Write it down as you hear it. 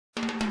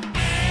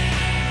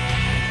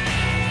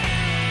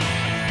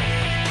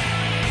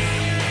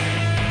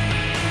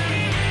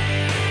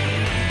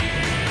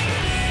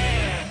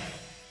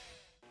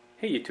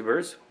Hey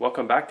YouTubers,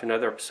 welcome back to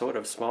another episode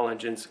of Small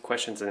Engines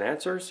Questions and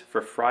Answers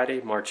for Friday,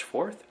 March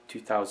 4th,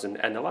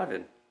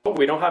 2011.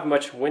 We don't have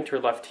much winter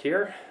left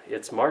here.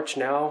 It's March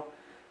now,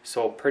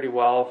 so pretty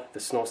well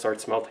the snow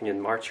starts melting in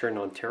March here in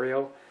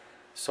Ontario,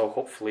 so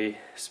hopefully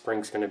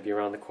spring's going to be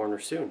around the corner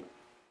soon.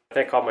 I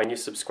thank all my new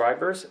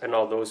subscribers and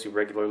all those who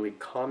regularly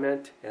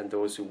comment and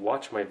those who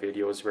watch my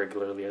videos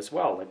regularly as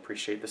well. I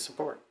appreciate the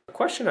support. A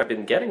question I've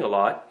been getting a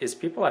lot is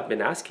people have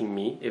been asking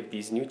me if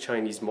these new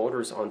Chinese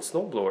motors on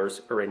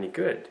snowblowers are any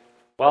good.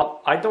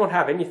 Well, I don't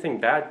have anything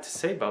bad to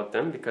say about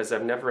them because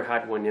I've never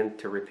had one in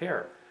to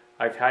repair.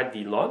 I've had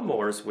the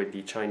lawnmowers with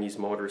the Chinese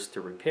motors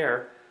to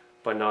repair,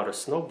 but not a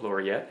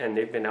snowblower yet, and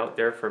they've been out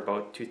there for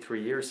about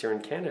 2-3 years here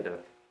in Canada.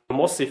 I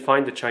mostly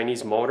find the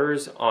Chinese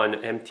motors on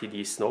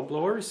MTD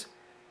snowblowers,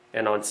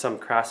 and on some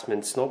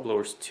Craftsman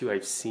snowblowers too.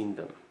 I've seen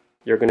them.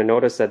 You're going to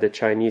notice that the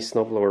Chinese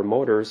snowblower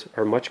motors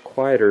are much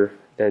quieter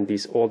than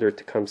these older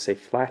Tecumseh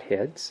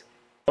flatheads.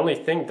 The only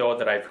thing though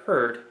that I've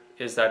heard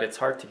is that it's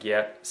hard to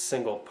get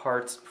single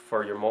parts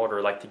for your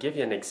motor. Like, to give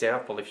you an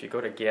example, if you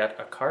go to get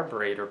a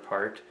carburetor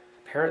part,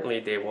 apparently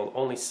they will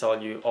only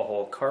sell you a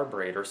whole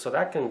carburetor, so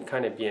that can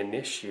kind of be an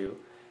issue,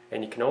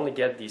 and you can only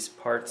get these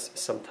parts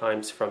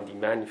sometimes from the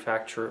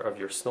manufacturer of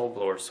your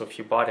snowblower. So if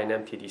you bought an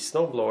MTD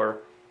snowblower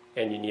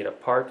and you need a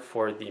part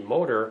for the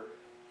motor,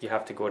 you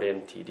have to go to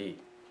MTD.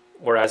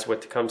 Whereas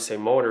with Tecumseh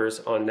motors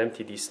on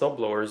MTD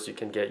snowblowers, you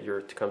can get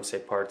your Tecumseh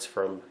parts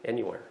from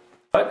anywhere.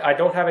 But I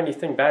don't have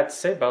anything bad to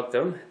say about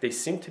them. They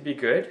seem to be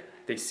good.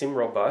 They seem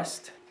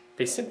robust.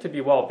 They seem to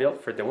be well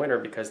built for the winter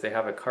because they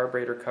have a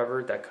carburetor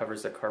cover that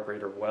covers the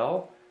carburetor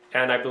well.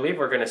 And I believe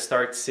we're going to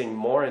start seeing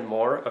more and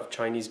more of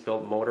Chinese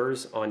built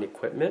motors on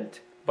equipment.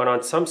 But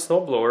on some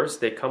snowblowers,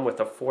 they come with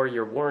a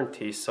 4-year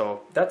warranty,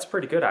 so that's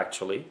pretty good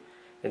actually.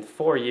 In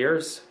 4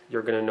 years,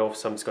 you're going to know if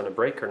something's going to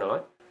break or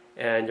not.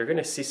 And you're going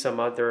to see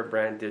some other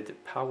branded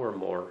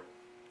PowerMore,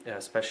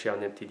 especially on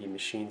MTD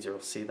machines,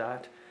 you'll see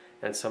that.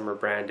 And some are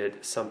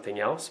branded something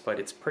else, but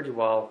it's pretty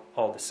well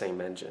all the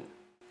same engine.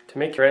 To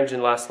make your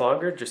engine last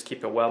longer, just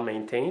keep it well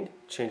maintained,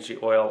 change the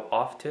oil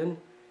often,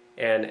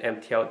 and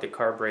empty out the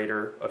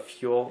carburetor of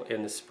fuel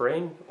in the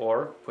spring,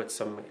 or put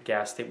some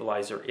gas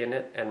stabilizer in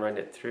it and run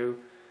it through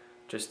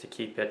just to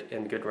keep it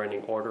in good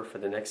running order for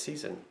the next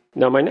season.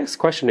 Now my next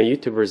question, a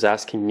YouTuber is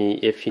asking me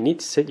if you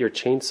need to sit your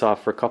chainsaw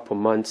for a couple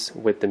months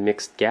with the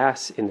mixed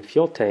gas in the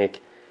fuel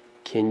tank,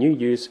 can you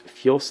use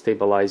fuel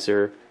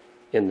stabilizer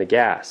in the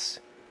gas?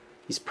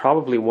 He's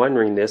probably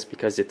wondering this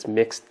because it's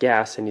mixed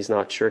gas and he's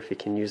not sure if he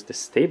can use the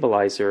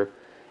stabilizer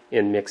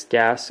in mixed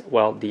gas.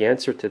 Well, the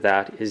answer to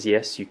that is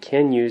yes, you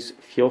can use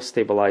fuel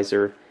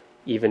stabilizer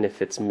even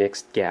if it's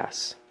mixed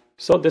gas.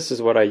 So this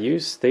is what I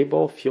use,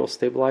 stable fuel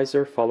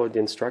stabilizer. Follow the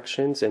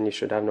instructions and you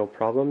should have no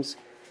problems.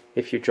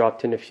 If you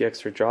dropped in a few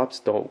extra drops,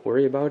 don't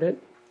worry about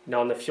it.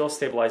 Now in the fuel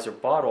stabilizer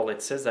bottle,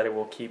 it says that it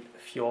will keep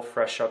fuel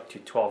fresh up to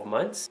 12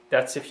 months.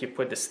 That's if you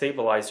put the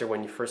stabilizer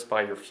when you first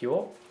buy your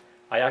fuel.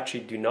 I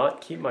actually do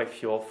not keep my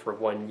fuel for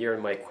 1 year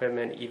in my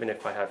equipment, even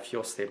if I have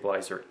fuel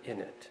stabilizer in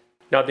it.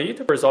 Now the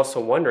YouTuber is also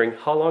wondering,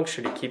 how long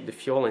should he keep the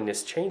fuel in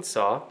his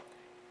chainsaw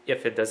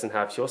if it doesn't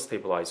have fuel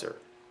stabilizer?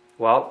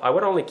 Well, I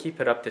would only keep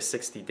it up to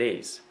 60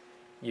 days.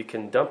 You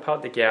can dump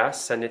out the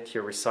gas, send it to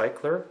your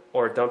recycler,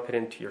 or dump it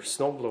into your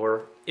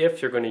snowblower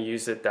if you're going to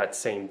use it that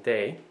same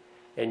day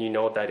and you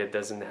know that it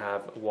doesn't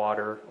have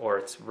water or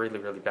it's really,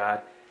 really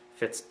bad.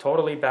 If it's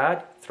totally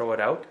bad, throw it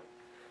out.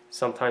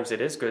 Sometimes it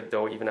is good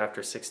though, even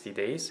after 60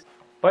 days.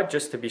 But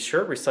just to be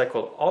sure,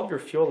 recycle all your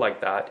fuel like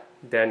that,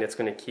 then it's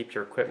going to keep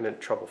your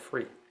equipment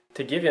trouble-free.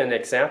 To give you an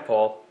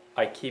example,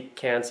 I keep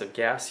cans of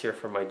gas here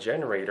for my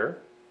generator.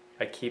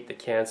 I keep the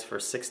cans for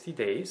 60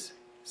 days,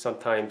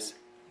 sometimes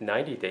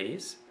 90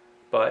 days.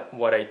 But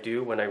what I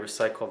do when I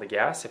recycle the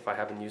gas, if I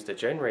haven't used the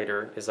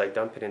generator, is I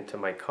dump it into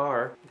my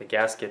car. The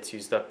gas gets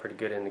used up pretty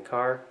good in the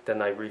car.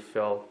 Then I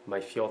refill my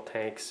fuel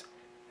tanks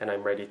and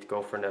I'm ready to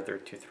go for another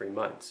 2-3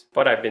 months.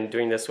 But I've been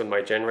doing this with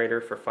my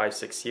generator for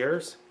 5-6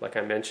 years. Like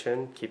I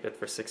mentioned, keep it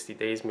for 60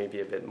 days,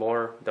 maybe a bit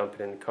more, dump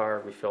it in the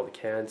car, refill the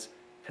cans,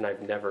 and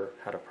I've never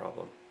had a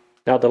problem.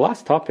 Now the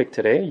last topic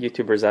today,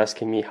 YouTuber is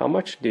asking me, how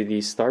much do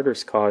these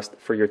starters cost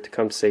for your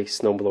Tecumseh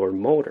snowblower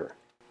motor?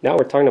 Now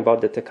we're talking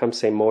about the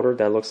Tecumseh motor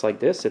that looks like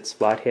this. It's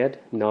flathead,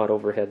 not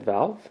overhead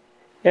valve.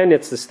 And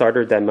it's the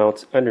starter that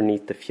mounts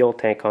underneath the fuel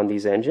tank on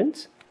these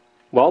engines.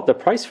 Well, the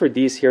price for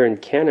these here in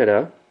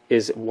Canada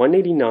is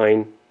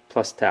 $189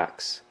 plus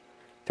tax.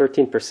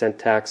 13%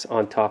 tax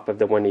on top of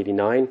the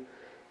 $189.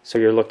 So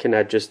you're looking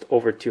at just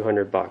over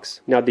 $200.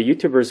 Now the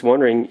YouTuber is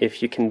wondering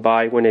if you can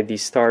buy one of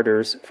these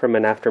starters from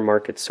an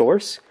aftermarket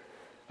source.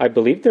 I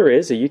believe there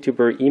is. A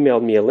YouTuber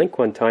emailed me a link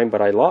one time,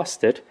 but I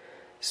lost it.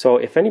 So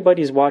if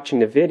anybody's watching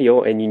the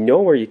video and you know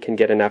where you can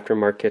get an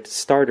aftermarket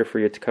starter for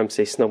your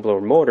Tecumseh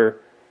snowblower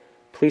motor,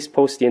 please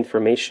post the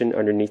information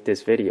underneath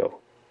this video.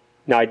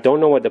 Now I don't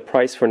know what the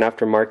price for an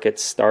aftermarket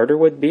starter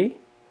would be,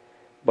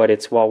 but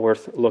it's well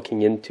worth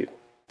looking into.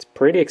 It's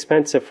pretty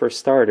expensive for a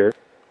starter,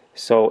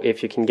 so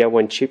if you can get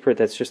one cheaper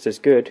that's just as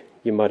good,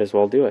 you might as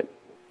well do it.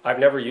 I've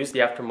never used the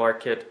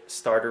aftermarket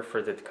starter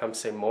for the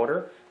Tecumseh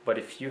motor, But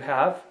if you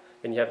have,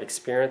 and you have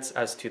experience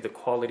as to the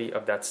quality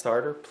of that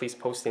starter, please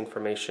post the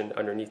information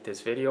underneath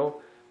this video.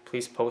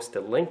 Please post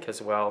a link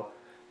as well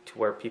to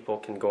where people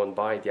can go and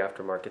buy the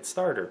aftermarket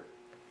starter.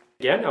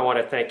 Again, I want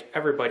to thank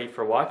everybody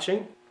for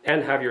watching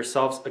and have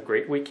yourselves a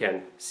great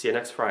weekend. See you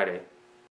next Friday.